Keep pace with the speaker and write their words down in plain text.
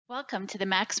Welcome to the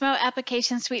Maximo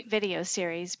Application Suite video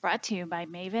series brought to you by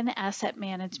Maven Asset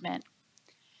Management.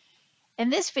 In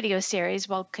this video series,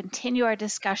 we'll continue our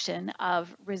discussion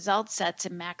of result sets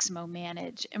in Maximo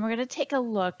Manage, and we're going to take a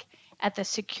look at the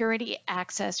security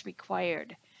access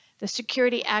required. The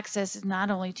security access is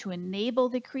not only to enable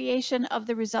the creation of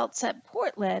the result set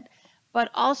portlet,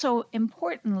 but also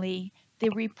importantly, the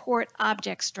report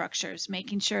object structures,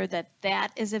 making sure that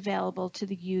that is available to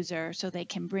the user so they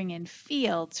can bring in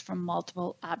fields from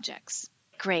multiple objects.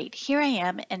 Great, here I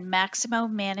am in Maximo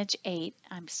Manage 8.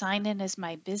 I'm signed in as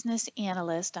my business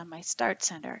analyst on my Start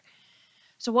Center.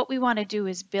 So what we want to do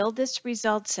is build this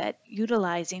result set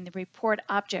utilizing the report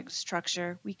object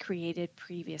structure we created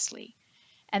previously.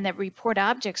 And that report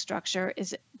object structure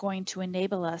is going to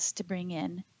enable us to bring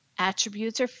in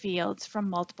attributes or fields from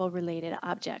multiple related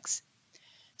objects.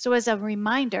 So as a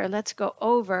reminder, let's go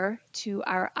over to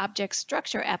our object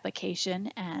structure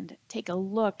application and take a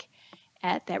look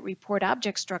at that report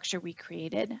object structure we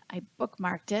created. I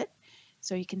bookmarked it.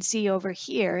 So you can see over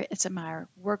here, it's in our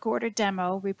work order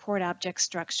demo report object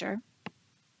structure.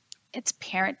 Its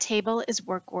parent table is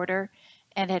work order,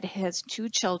 and it has two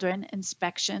children,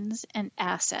 inspections, and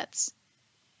assets.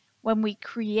 When we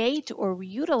create or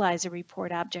utilize a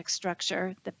report object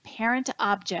structure, the parent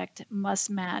object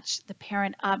must match the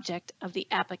parent object of the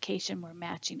application we're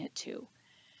matching it to.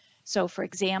 So for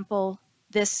example,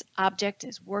 this object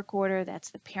is work order.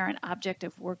 That's the parent object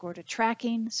of work order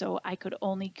tracking. So I could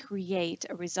only create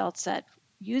a result set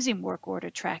using work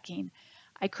order tracking.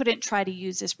 I couldn't try to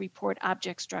use this report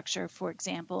object structure, for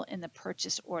example, in the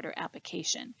purchase order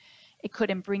application. It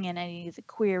couldn't bring in any of the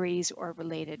queries or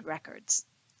related records.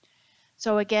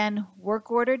 So again,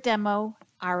 work order demo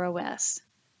ROS.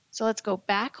 So let's go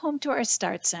back home to our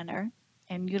Start Center,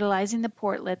 and utilizing the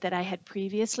portlet that I had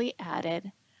previously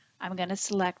added, I'm going to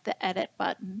select the Edit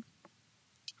button.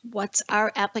 What's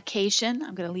our application?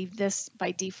 I'm going to leave this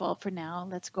by default for now.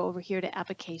 Let's go over here to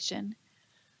Application,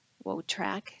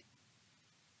 WoTrack.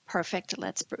 Perfect,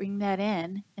 let's bring that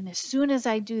in. And as soon as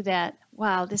I do that,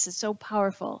 wow, this is so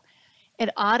powerful. It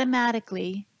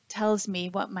automatically tells me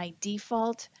what my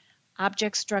default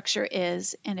object structure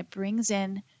is, and it brings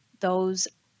in those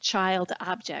child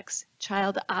objects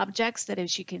that,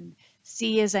 as you can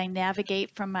see as I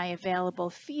navigate from my available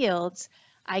fields,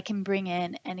 I can bring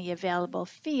in any available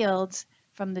fields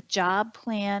from the job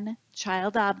plan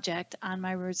child object on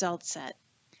my result set.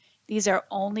 These are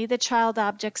only the child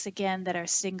objects, again, that are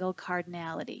single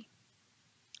cardinality.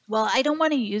 Well, I don't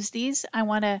want to use these. I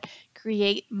want to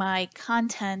create my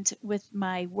content with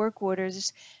my work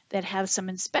orders that have some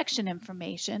inspection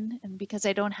information. And because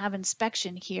I don't have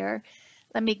inspection here,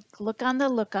 let me look on the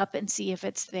lookup and see if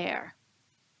it's there.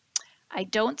 I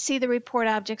don't see the report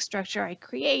object structure I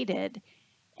created.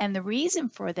 And the reason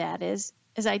for that is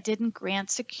I didn't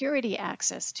grant security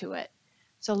access to it.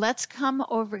 So let's come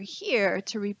over here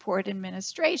to report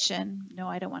administration. No,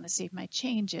 I don't want to save my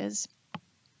changes.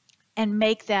 And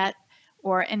make that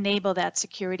or enable that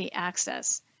security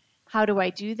access. How do I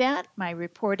do that? My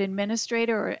report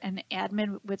administrator or an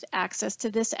admin with access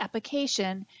to this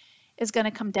application is going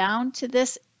to come down to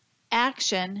this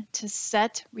action to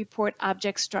set report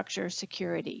object structure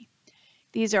security.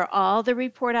 These are all the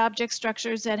report object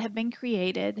structures that have been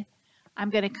created. I'm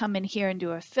going to come in here and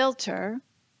do a filter.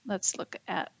 Let's look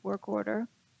at work order.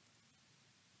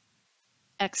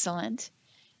 Excellent.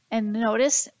 And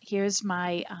notice here's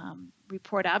my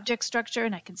report object structure,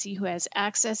 and I can see who has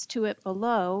access to it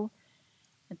below.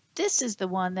 This is the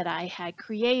one that I had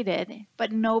created,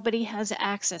 but nobody has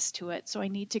access to it, so I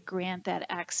need to grant that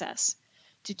access.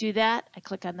 To do that, I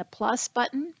click on the plus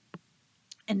button,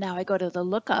 and now I go to the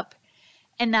lookup.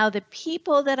 And now the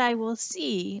people that I will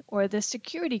see, or the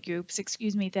security groups,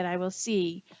 that I will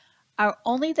see, are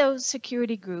only those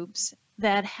security groups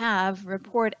that have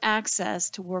report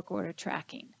access to work order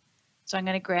tracking. So I'm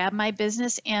going to grab my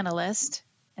business analyst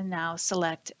and now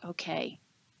select OK.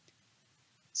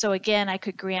 So again, I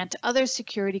could grant other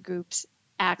security groups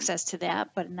access to that,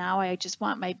 but now I just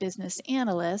want my business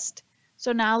analyst.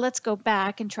 So now let's go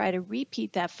back and try to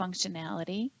repeat that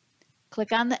functionality.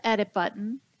 Click on the Edit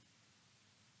button.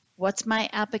 What's my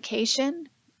application?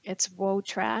 It's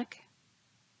WoTrack.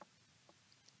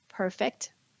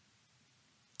 Perfect.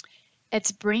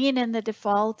 It's bringing in the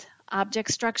default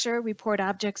object structure, report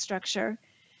object structure.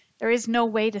 There is no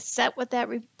way to set what that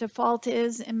default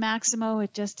is in Maximo.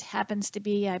 It just happens to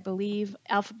be, I believe,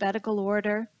 alphabetical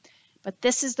order. But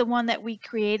this is the one that we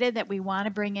created that we want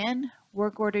to bring in,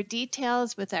 work order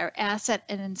details with our asset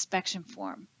and inspection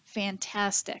form.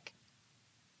 Fantastic.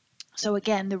 So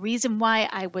again, the reason why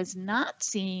I was not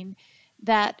seeing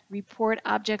that report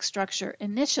object structure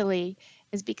initially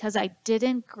is because I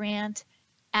didn't grant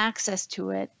access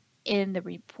to it in the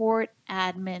report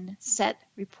admin set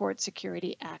report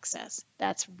security access.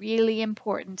 That's really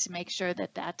important to make sure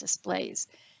that that displays.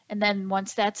 And then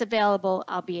once that's available,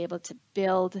 I'll be able to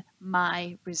build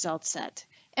my result set.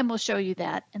 And we'll show you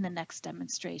that in the next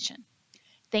demonstration.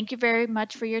 Thank you very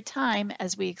much for your time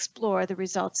as we explore the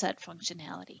result set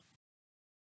functionality.